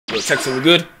Yo, Texas, we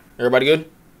good? Everybody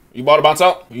good? You about to bounce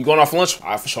out? You going off lunch?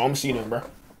 Alright, for sure. I'm gonna see you then, bro.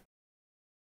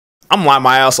 I'm lying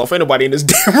my ass off. Ain't nobody in this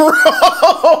damn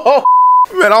room.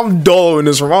 Man, I'm dull in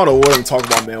this room. I don't know what I'm talking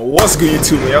about, man. What's good,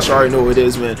 YouTube, man? Y'all should already know what it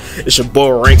is, man. It's your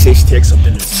boy Ranks HTX up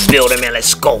in the building, man.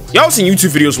 Let's go. Y'all seen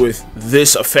YouTube videos with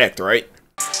this effect, right?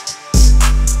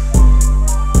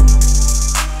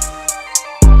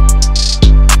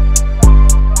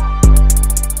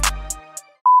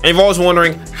 And you're always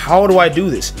wondering, how do I do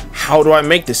this? How do I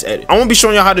make this edit? I'm gonna be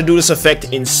showing you how to do this effect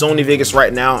in Sony Vegas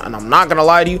right now, and I'm not gonna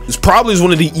lie to you, this probably is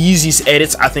one of the easiest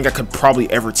edits I think I could probably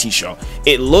ever teach y'all.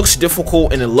 It looks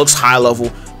difficult and it looks high level,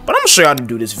 but I'm gonna show you how to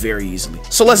do this very easily.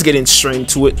 So let's get straight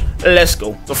into it. Let's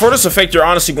go. So for this effect, you're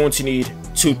honestly going to need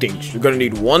two things. You're gonna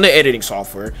need one, the editing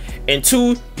software, and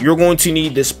two, you're going to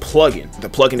need this plugin. The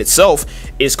plugin itself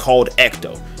is called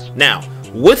Ecto. Now,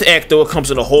 with Ecto, it comes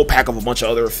in a whole pack of a bunch of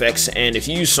other effects, and if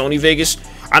you use Sony Vegas,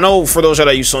 I know for those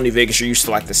that use Sony Vegas, you're used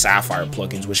to like the SABER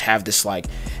plugins, which have this like,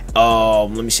 let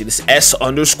me see, this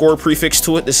S_ prefix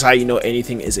to it. This is how you know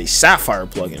anything is a SABER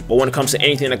plugin. But when it comes to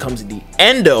anything that comes in the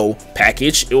Endo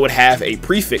package, it would have a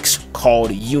prefix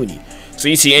called Uni. So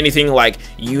you see anything like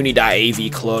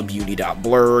uni.av club,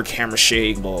 uni.blur, camera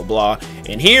shake, blah, blah, blah.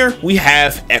 And here we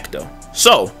have Ecto.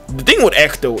 So the thing with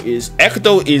Ecto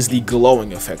is the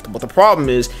glowing effect, but the problem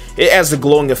is it has the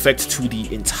glowing effect to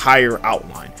the entire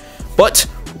outline, but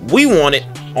we want it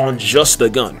on just the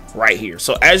gun right here.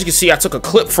 So as you can see, I took a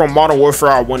clip from Modern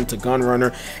Warfare, I went into Gun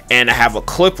Runner, and I have a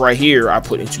clip right here I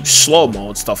put into slow-mo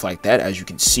and stuff like that. As you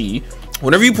can see,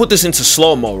 whenever you put this into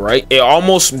slow-mo, right, it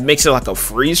almost makes it like a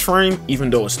freeze frame,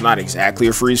 even though it's not exactly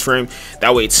a freeze frame.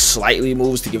 That way it slightly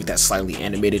moves to give it that slightly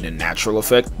animated and natural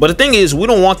effect. But the thing is, we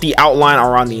don't want the outline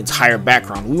around the entire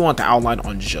background. We want the outline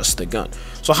on just the gun.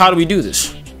 So how do we do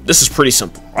this? This is pretty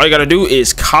simple. All you gotta do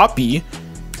is copy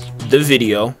the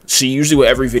video. See, usually with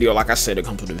every video, like I said, it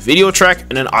comes with a video track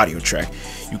and an audio track.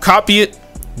 You copy it,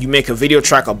 you make a video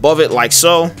track above it like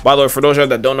so. By the way, for those of you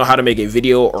that don't know how to make a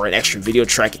video or an extra video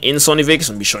track in Sony Vegas,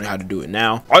 I'm gonna be showing you how to do it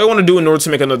now. All you want to do in order to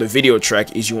make another video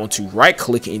track is you want to right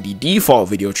click in the default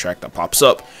video track that pops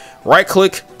up, right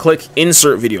click, click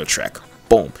insert video track,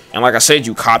 boom. And like I said,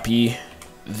 you copy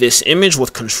this image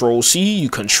with Control C, you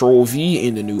Control V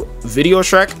in the new video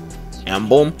track, and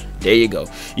boom, there you go.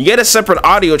 You get a separate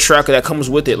audio track that comes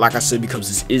with it, like I said, because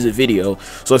this is a video.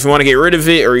 So if you want to get rid of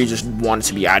it, or you just want it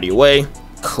to be out of your way,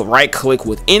 right click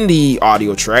within the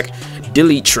audio track,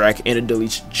 delete track, and it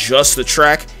deletes just the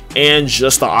track and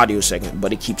just the audio segment,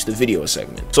 but it keeps the video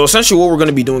segment. So essentially what we're going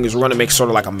to be doing is we're going to make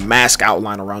sort of like a mask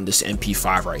outline around this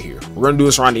MP5 right here. We're going to do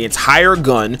this around the entire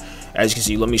gun. As you can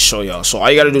see, let me show y'all. So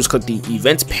all you got to do is click the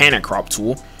event pan and crop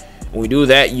tool. When we do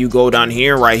that, you go down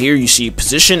here, right here, you see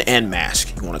position and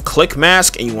mask. You want to click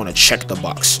mask and you want to check the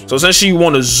box. So essentially you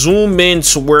want to zoom in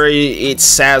to where it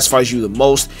satisfies you the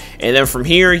most. And then from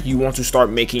here, you want to start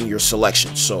making your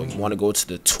selection. So you want to go to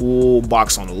the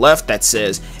toolbox on the left that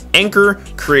says Anchor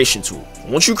Creation Tool.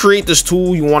 Once you create this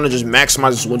tool, you want to just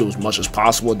maximize this window as much as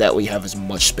possible. That way you have as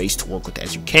much space to work with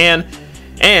as you can.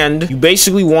 And you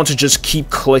basically want to just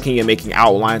keep clicking and making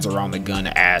outlines around the gun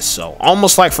as so.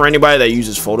 Almost like for anybody that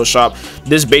uses Photoshop,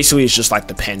 this basically is just like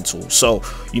the pen tool. So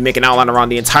you make an outline around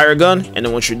the entire gun, and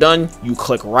then once you're done, you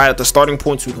click right at the starting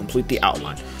point to complete the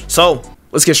outline. So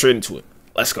let's get straight into it.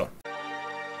 Let's go.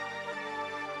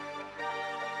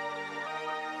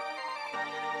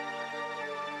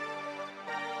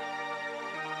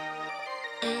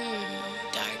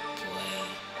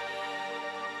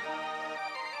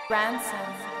 Ransom.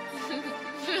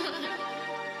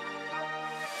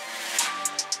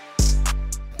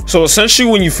 So essentially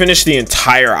when you finish the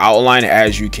entire outline,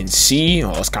 as you can see,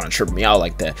 oh, it's kind of tripping me out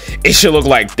like that. It should look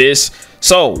like this.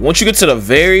 So once you get to the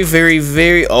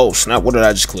very, oh snap, what did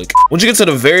I just click? Once you get to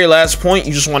the very last point,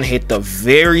 you just want to hit the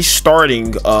very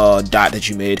starting dot that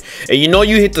you made. And you know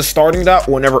you hit the starting dot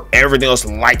whenever everything else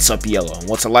lights up yellow. And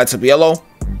once it lights up yellow,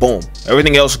 boom,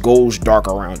 everything else goes dark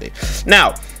around it.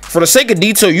 Now, for the sake of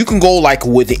detail, you can go like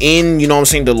within, you know what I'm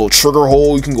saying, the little trigger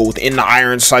hole. You can go within the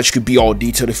iron sights. You could be all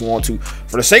detailed if you want to.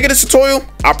 For the sake of this tutorial,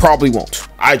 I probably won't.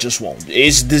 I just won't.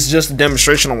 This is just a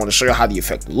demonstration. I want to show you how the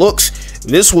effect looks.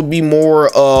 This would be more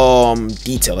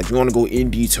detailed. Like you want to go in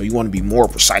detail. You want to be more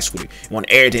precise with it. You want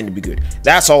everything to be good.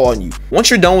 That's all on you. Once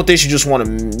you're done with this, you just want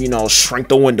to, you know, shrink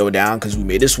the window down because we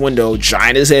made this window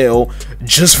giant as hell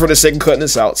just for the sake of cutting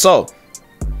this out. So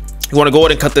you want to go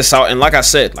ahead and cut this out, and like I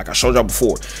said, like I showed y'all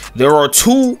before, there are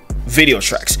two video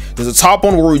tracks. There's the top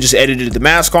one where we just edited the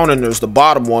mask on, and there's the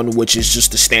bottom one which is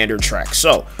just the standard track.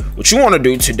 So what you want to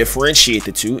do to differentiate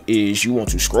the two is you want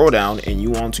to scroll down and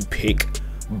you want to pick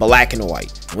black and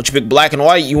white. Once you pick black and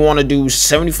white, you want to do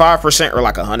 75% or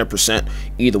like 100%,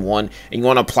 either one, and you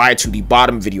want to apply it to the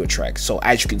bottom video track. So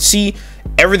as you can see,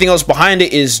 everything else behind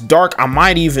it is dark. I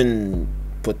might even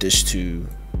put this to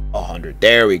 100.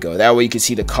 There we go. That way you can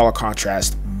see the color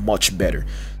contrast much better.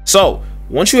 So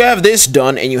once you have this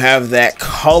done and you have that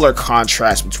color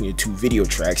contrast between the two video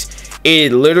tracks,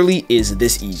 it literally is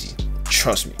this easy.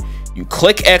 Trust me. You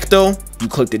click Ecto, you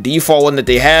click the default one that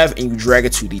they have, and you drag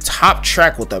it to the top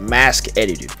track with the mask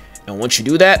edited. And once you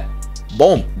do that,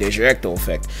 boom, there's your Ecto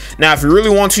effect. Now, if you really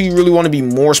want to be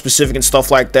more specific and stuff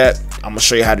like that, I'm gonna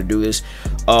show you how to do this.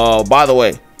 By the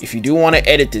way, if you do want to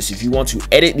edit this, if you want to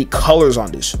edit the colors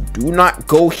on this, do not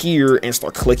go here and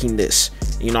start clicking this.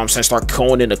 You know what I'm saying? Start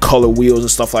going in the color wheels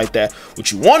and stuff like that. What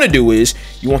you want to do is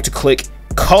you want to click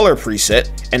color preset,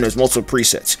 and there's multiple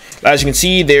presets. As you can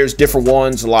see, there's different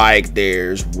ones, like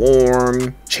there's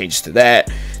warm, changes to that.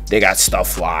 They got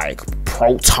stuff like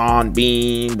proton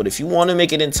beam, but if you want to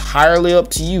make it entirely up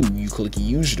to you, you click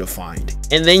user defined,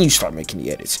 and then you start making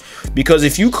the edits. Because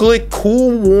if you click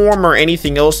cool, warm, or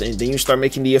anything else, and then you start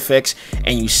making the effects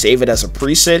and you save it as a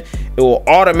preset, it will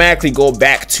automatically go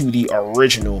back to the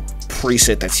original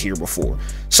preset that's here before.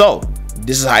 So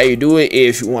this is how you do it.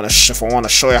 If I want to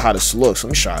show you how this looks,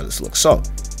 let me show you how this looks. So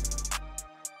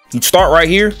you start right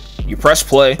here, you press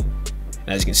play, and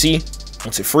as you can see,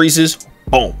 once it freezes,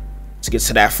 boom, let's get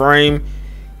to that frame.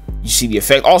 You see the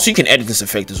effect. Also, you can edit this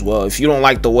effect as well. If you don't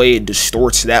like the way it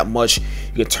distorts that much,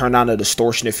 you can turn down the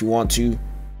distortion if you want to.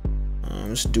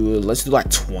 Let's do like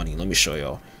 20. Let me show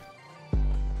y'all.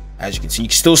 As you can see, you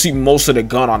can still see most of the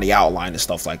gun on the outline and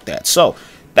stuff like that. So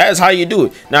that is how you do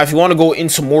it. Now, if you want to go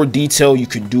into more detail, you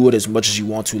can do it as much as you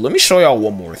want to. Let me show y'all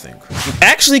one more thing. You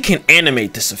actually can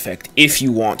animate this effect if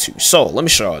you want to. So let me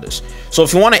show y'all this. So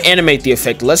if you want to animate the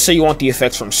effect, let's say you want the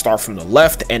effects start from the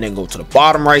left and then go to the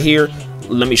bottom right here.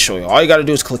 Let me show you. All you got to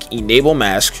do is click enable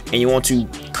mask, and you want to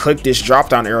click this drop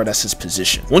down arrow that says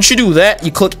position. Once you do that,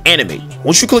 you click animate.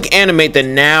 Once you click animate,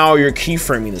 then now you're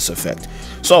keyframing this effect.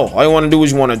 So all you want to do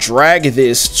is you want to drag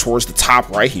this towards the top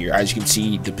right here. As you can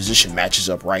see, the position matches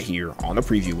up right here on the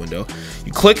preview window.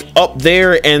 You click up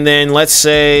there, and then let's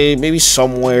say maybe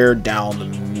somewhere down the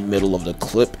middle of the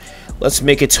clip, let's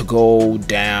make it to go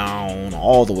down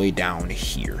all the way down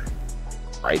here,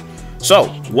 right? So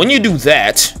when you do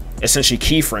that, essentially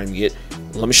keyframing it,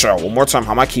 let me show you one more time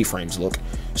how my keyframes look.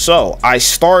 So I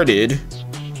started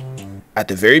at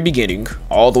the very beginning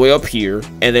all the way up here,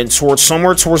 and then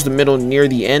somewhere towards the middle near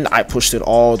the end, I pushed it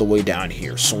all the way down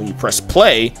here. So when you press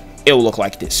play, it will look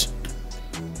like this.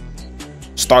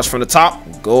 Starts from the top,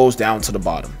 goes down to the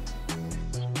bottom.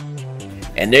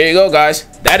 And there you go, guys.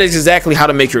 That is exactly how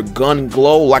to make your gun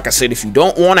glow. Like I said, if you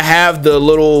don't want to have the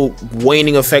little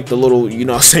waning effect, the little, you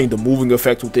know what I'm saying, the moving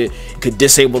effect with it, you could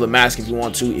disable the mask if you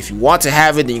want to. If you want to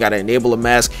have it, then you got to enable a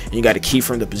mask, and you got to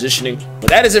keyframe the positioning. But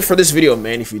that is it for this video,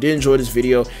 man. If you did enjoy this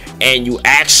video and you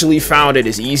actually found it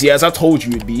as easy as I told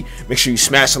you it'd be, make sure you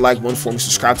smash the like button for me,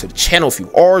 subscribe to the channel if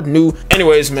you are new.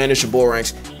 Anyways, man, it's your boy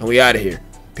Ranks, and we out of here.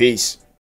 Peace.